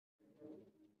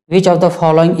Which of the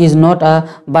following is not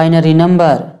a binary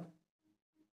number?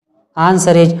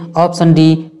 Answer is option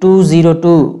D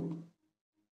 202.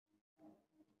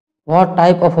 What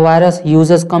type of virus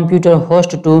uses computer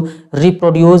host to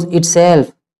reproduce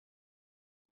itself?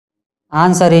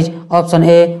 Answer is option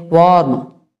A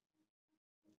worm.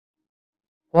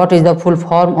 What is the full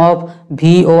form of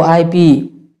VoIP?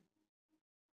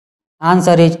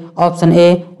 Answer is option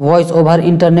A Voice over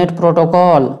Internet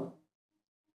Protocol.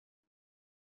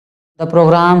 The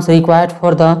programs required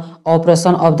for the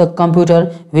operation of the computer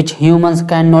which humans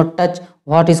cannot touch,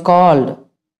 what is called?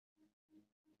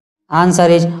 Answer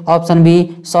is option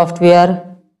B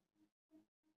software.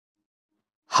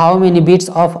 How many bits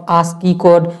of ASCII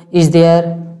code is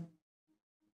there?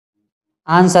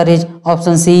 Answer is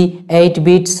option C 8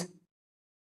 bits.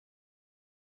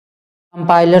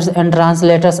 Compilers and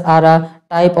translators are a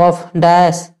type of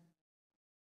dash.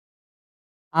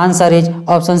 Answer is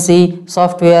option C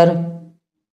software.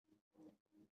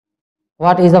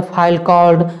 What is the file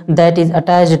called that is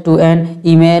attached to an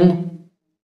email?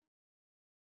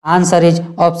 Answer is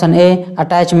option A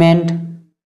attachment.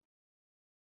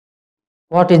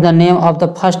 What is the name of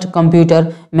the first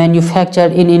computer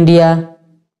manufactured in India?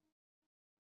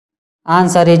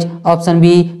 Answer is option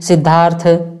B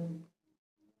Siddharth.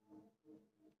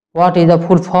 What is the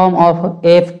full form of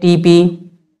FTP?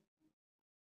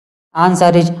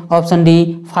 Answer is option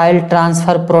D File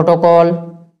Transfer Protocol.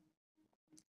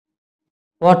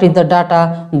 What is the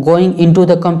data going into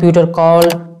the computer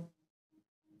called?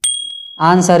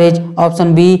 Answer is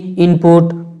option B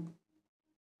input.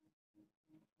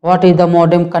 What is the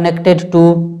modem connected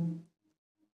to?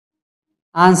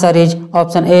 Answer is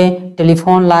option A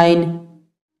telephone line.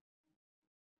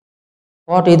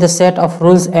 What is the set of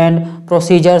rules and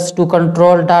procedures to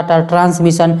control data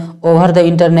transmission over the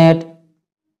internet?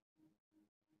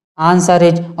 Answer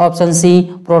is option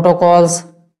C protocols.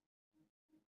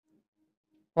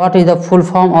 What is the full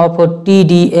form of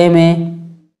TDMA?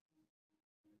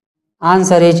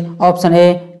 Answer is option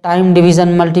A time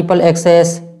division multiple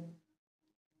access.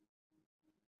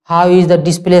 How is the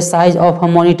display size of a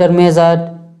monitor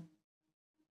measured?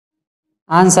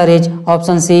 Answer is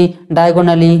option C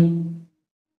diagonally.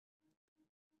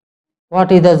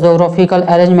 What is the geographical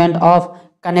arrangement of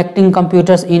connecting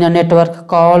computers in a network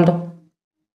called?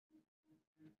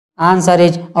 Answer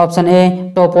is option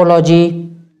A topology.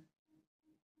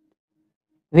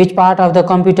 Which part of the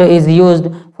computer is used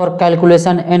for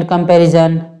calculation and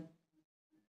comparison?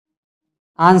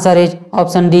 Answer is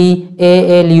option D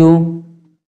ALU.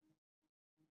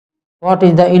 What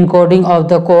is the encoding of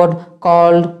the code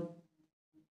called?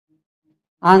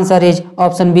 Answer is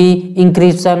option B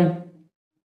encryption.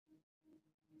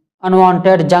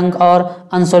 Unwanted junk or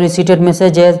unsolicited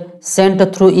messages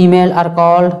sent through email are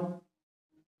called?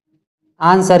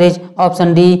 Answer is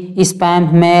option D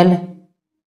spam mail.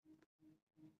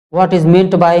 What is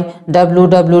meant by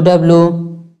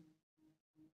www?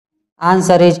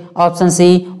 Answer is option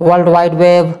C World Wide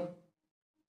Web.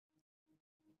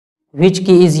 Which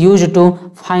key is used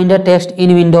to find a text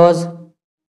in Windows?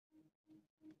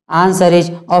 Answer is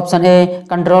option A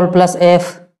Ctrl plus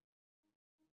F.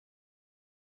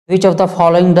 Which of the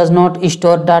following does not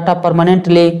store data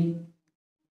permanently?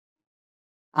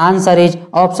 Answer is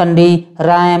option D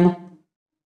RAM.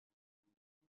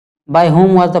 By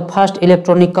whom was the first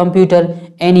electronic computer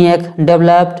ENIAC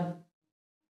developed?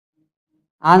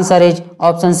 Answer is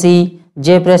option C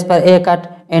J. Presper Eckert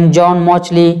and John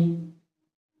Mauchly.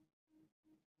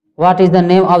 What is the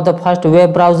name of the first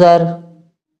web browser?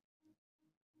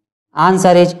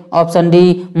 Answer is option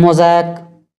D Mosaic.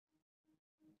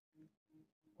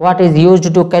 What is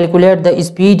used to calculate the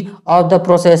speed of the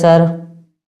processor?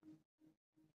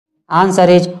 Answer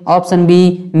is option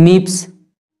B MIPS.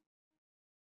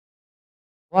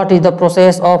 What is the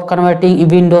process of converting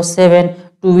Windows 7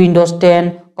 to Windows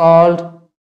 10 called?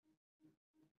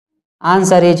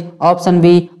 Answer is option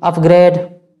B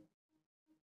upgrade.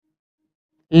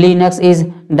 Linux is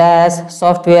dash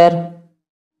software.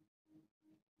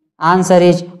 Answer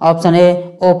is option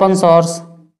A open source.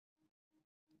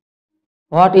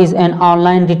 What is an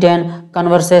online written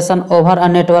conversation over a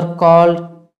network called?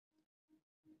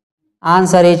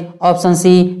 Answer is option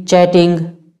C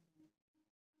chatting.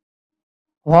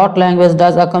 What language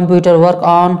does a computer work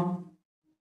on?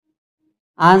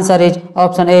 Answer is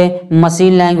option A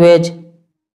machine language.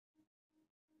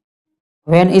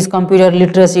 When is Computer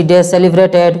Literacy Day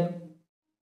celebrated?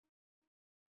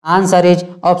 Answer is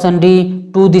option D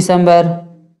 2 December.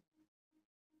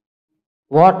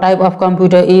 What type of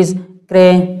computer is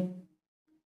Cray?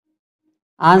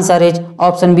 Answer is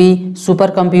option B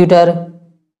supercomputer.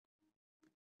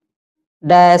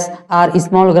 Dash are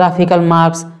small graphical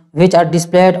marks which are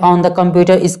displayed on the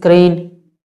computer screen.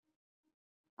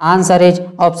 Answer is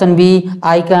option B,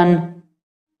 icon.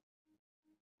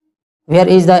 Where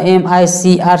is the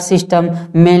MICR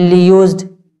system mainly used?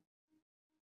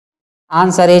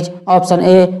 Answer is option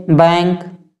A, bank.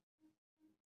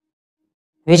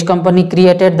 Which company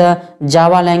created the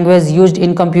Java language used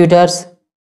in computers?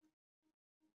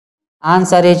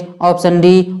 Answer is option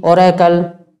D,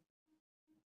 Oracle.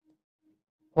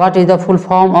 What is the full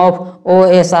form of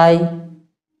OSI?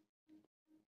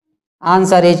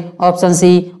 Answer is option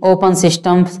C, Open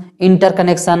Systems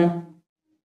Interconnection.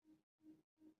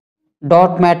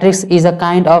 Dot matrix is a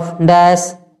kind of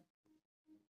dash.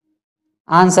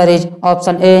 Answer is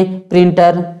option A,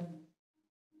 printer.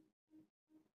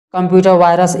 Computer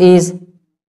virus is?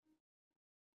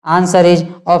 Answer is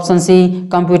option C,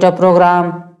 computer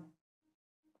program.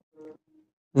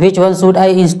 Which one should I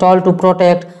install to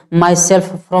protect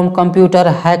myself from computer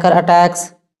hacker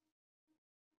attacks?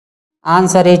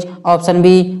 Answer is option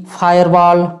B,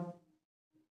 firewall.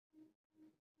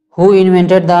 Who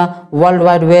invented the World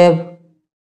Wide Web?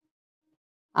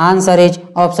 Answer is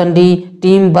option D,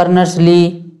 Tim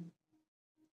Berners-Lee.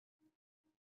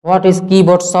 What is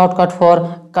keyboard shortcut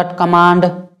for cut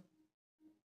command?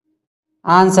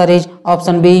 Answer is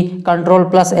option B,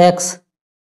 Ctrl plus X.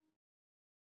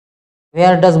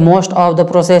 Where does most of the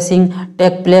processing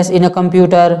take place in a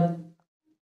computer?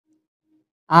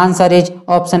 Answer is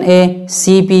option A,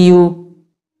 CPU.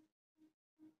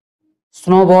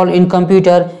 Snowball in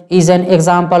computer is an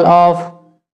example of?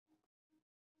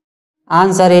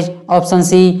 Answer is option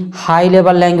C, high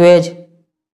level language.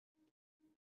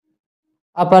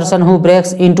 A person who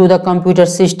breaks into the computer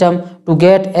system to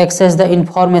get access the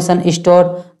information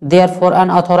stored therefore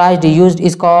unauthorized use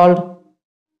is called?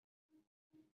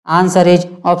 Answer is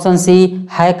option C,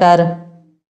 hacker.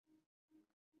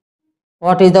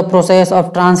 What is the process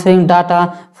of transferring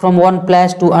data from one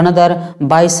place to another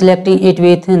by selecting it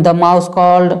with the mouse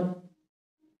called?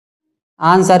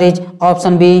 Answer is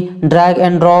option B, drag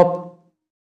and drop.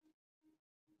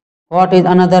 What is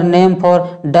another name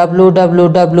for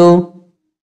www?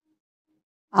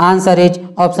 Answer is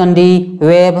option D,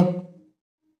 web.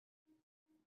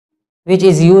 Which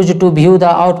is used to view the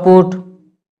output?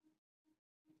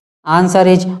 Answer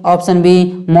is option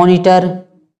B, monitor.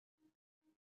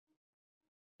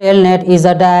 Telnet is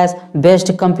a dash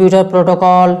based computer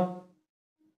protocol.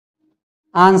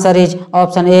 Answer is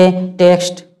option A,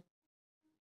 text.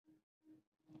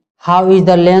 How is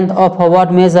the length of a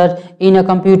word measured in a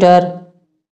computer?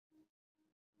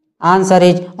 Answer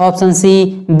is option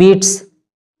C, bits.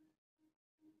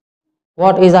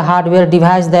 What is a hardware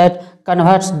device that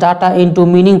converts data into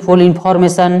meaningful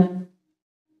information?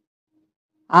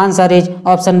 Answer is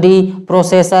option D,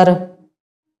 processor.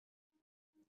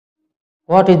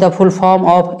 What is the full form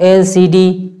of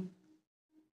LCD?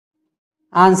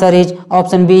 Answer is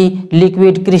option B,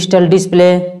 liquid crystal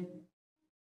display.